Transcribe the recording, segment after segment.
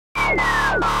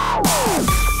Hey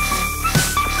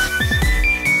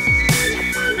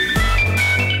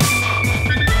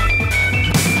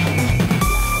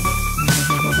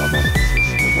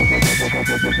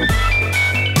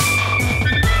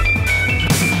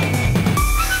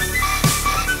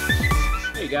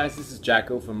guys, this is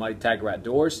Jacko from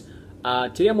MuddyTigerOutdoors.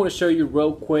 Today I'm going to show you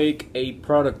real quick a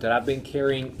product that I've been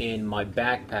carrying in my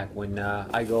backpack when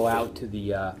I go out to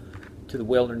the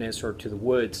wilderness or to the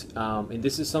woods, and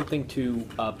this is something to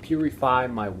purify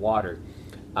my water.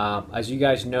 As you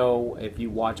guys know, if you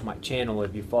watch my channel,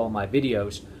 if you follow my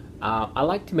videos, I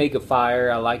like to make a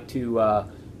fire. I like to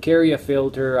carry a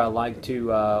filter. I like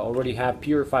to already have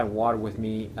purified water with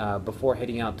me before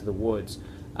heading out to the woods.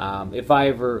 If I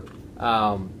ever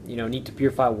need to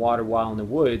purify water while in the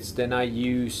woods, then I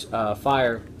use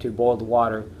fire to boil the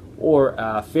water, or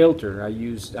a filter. I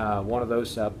use one of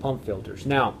those pump filters.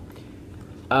 Now,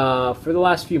 for the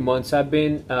last few months, I've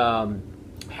been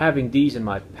having these in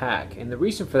my pack, and the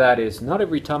reason for that is not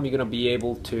every time you're going to be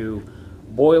able to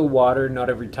boil water, not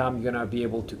every time you're going to be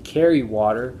able to carry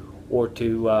water, or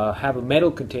to have a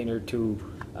metal container to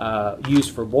use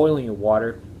for boiling your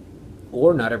water,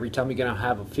 or not every time you're going to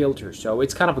have a filter. So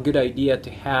it's kind of a good idea to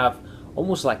have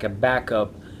almost like a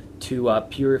backup to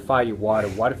purify your water.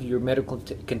 What if your medical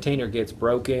container gets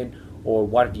broken, or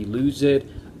what if you lose it?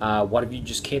 What if you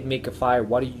just can't make a fire?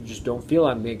 What if you just don't feel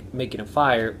like making a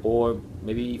fire, or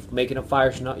maybe making a fire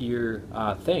is not your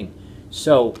thing?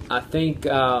 So I think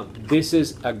this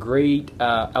is a great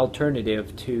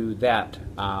alternative to that,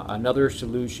 another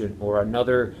solution, or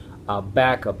another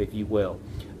backup, if you will.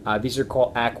 These are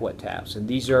called Aquatabs, and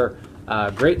these are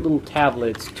great little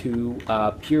tablets to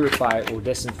purify or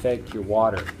disinfect your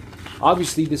water.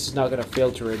 Obviously, this is not going to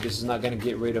filter it. This is not going to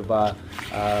get rid of the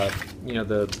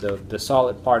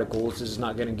solid particles. This is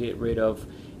not going to get rid of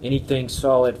anything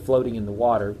solid floating in the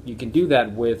water. You can do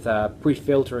that with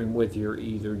pre-filtering with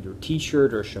either your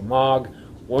t-shirt or shamag,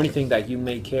 or anything that you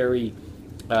may carry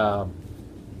to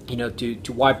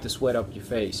wipe the sweat off your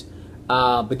face.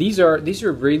 But these are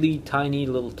really tiny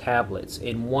little tablets,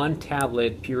 and one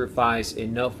tablet purifies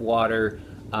enough water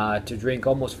to drink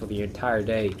almost for the entire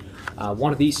day.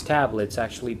 One of these tablets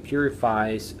actually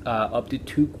purifies up to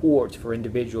 2 quarts for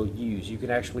individual use. You can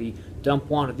actually dump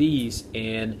one of these,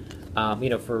 and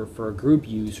for a group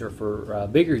use or for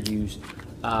bigger use,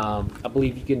 I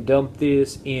believe you can dump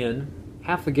this in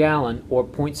half a gallon or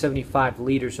 0.75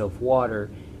 liters of water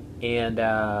and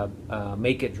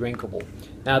make it drinkable.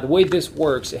 Now, the way this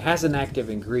works, it has an active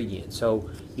ingredient. So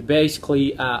you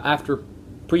basically, after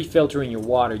pre-filtering your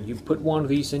water, you put one of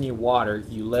these in your water,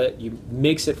 you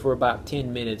mix it for about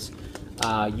 10 minutes,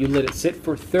 you let it sit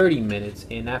for 30 minutes,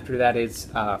 and after that it's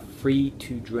free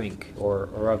to drink,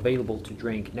 or available to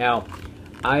drink. Now,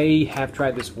 I have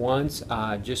tried this once,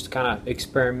 just to kind of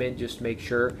experiment, just to make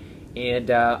sure, and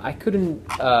I couldn't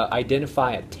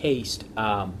identify a taste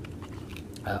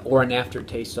or an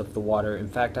aftertaste of the water. In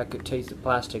fact, I could taste the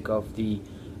plastic of the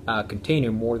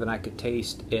container more than I could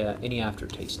taste any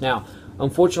aftertaste. Now,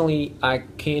 unfortunately, I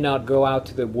cannot go out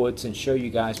to the woods and show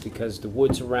you guys, because the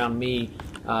woods around me,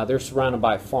 they're surrounded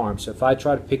by farms. So if I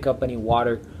try to pick up any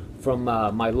water from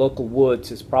my local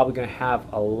woods, it's probably going to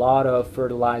have a lot of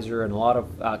fertilizer and a lot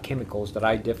of chemicals that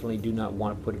I definitely do not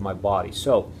want to put in my body.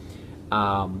 So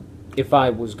if I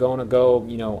was going to go,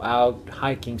 out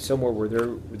hiking somewhere where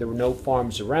there were no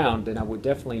farms around, then I would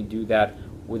definitely do that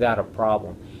without a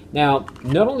problem. Now,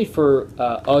 not only for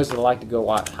us that like to go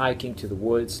out hiking to the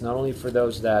woods, not only for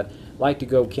those that like to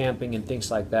go camping and things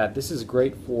like that, this is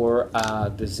great for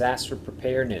disaster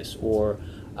preparedness, or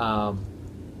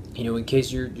in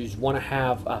case you just want to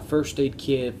have a first aid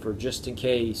kit for just in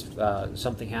case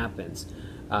something happens.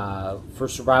 For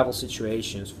survival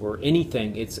situations, for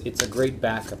anything, it's a great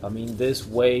backup. I mean, this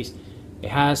weighs, it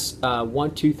has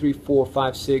 1, 2, 3, 4,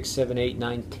 5, 6, 7, 8,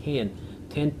 9,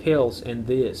 10 pills in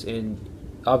this, and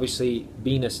obviously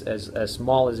being as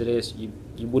small as it is, you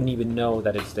wouldn't even know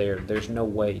that it's there. There's no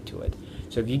way to it.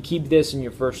 So if you keep this in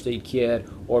your first aid kit,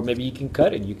 or maybe you can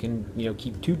cut it, you can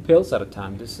keep 2 pills at a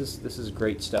time. This is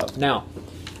great stuff. Now,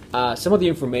 some of the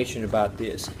information about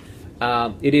this.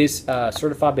 It is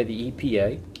certified by the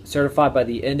EPA, certified by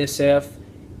the NSF,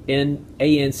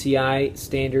 ANCI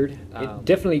standard. It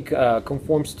definitely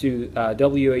conforms to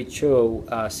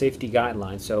WHO safety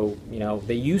guidelines. So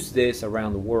they use this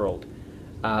around the world.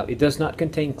 It does not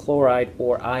contain chloride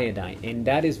or iodine, and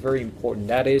that is very important.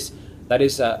 That is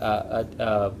a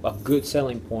good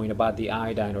selling point about the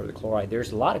iodine or the chloride.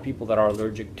 There's a lot of people that are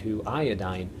allergic to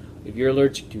iodine. If you're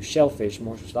allergic to shellfish,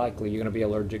 most likely you're going to be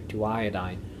allergic to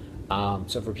iodine.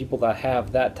 So for people that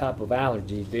have that type of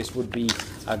allergy, this would be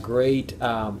a great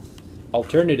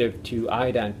alternative to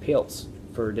iodine pills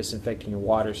for disinfecting your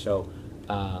water. So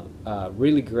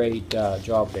really great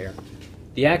job there.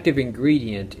 The active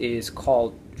ingredient is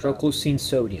called troclosan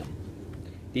sodium.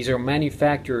 These are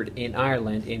manufactured in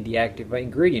Ireland, and the active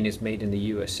ingredient is made in the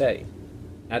USA.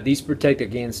 Now, these protect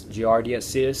against Giardia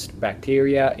cysts,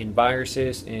 bacteria, and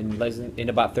viruses in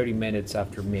about 30 minutes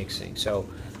after mixing. So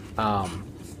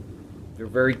they're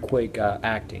very quick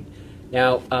acting.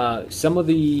 Now, some of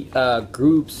the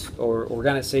groups or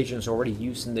organizations already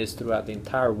using this throughout the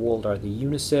entire world are the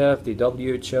UNICEF, the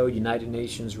WHO, United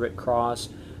Nations, Red Cross,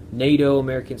 NATO,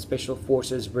 American Special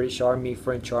Forces, British Army,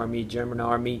 French Army, German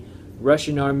Army,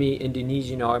 Russian Army,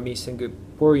 Indonesian Army,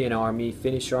 Singaporean Army,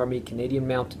 Finnish Army, Canadian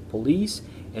Mounted Police,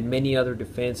 and many other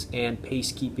defense and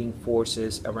peacekeeping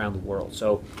forces around the world.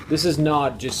 So this is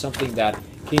not just something that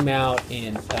came out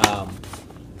and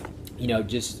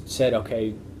just said,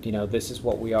 okay, this is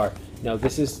what we are. No,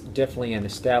 this is definitely an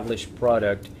established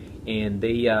product, and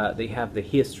they have the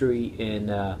history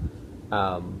and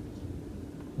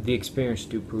the experience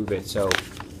to prove it. So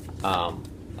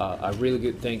a really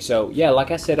good thing. So yeah,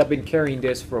 like I said, I've been carrying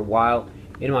this for a while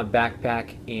in my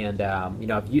backpack, and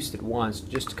I've used it once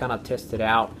just to kind of test it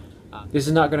out. This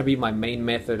is not going to be my main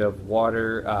method of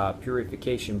water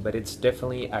purification, but it's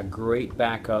definitely a great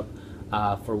backup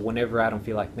for whenever I don't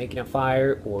feel like making a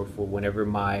fire, or for whenever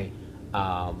my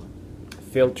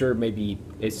filter maybe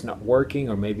it's not working,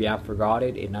 or maybe I forgot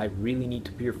it and I really need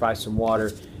to purify some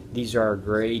water. These are a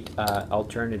great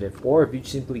alternative. Or if you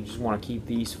simply just want to keep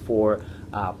these for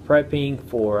prepping,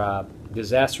 for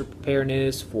disaster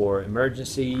preparedness, for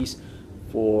emergencies,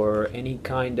 for any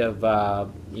kind of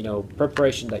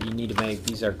preparation that you need to make,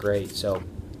 these are great. So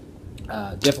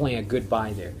definitely a good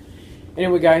buy there.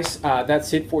 Anyway guys,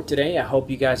 that's it for today. I hope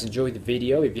you guys enjoyed the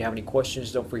video. If you have any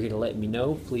questions, don't forget to let me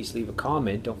know. Please leave a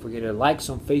comment. Don't forget to like us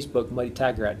on Facebook, Muddy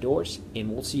Tiger Outdoors, and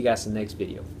we'll see you guys in the next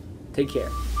video. Take care.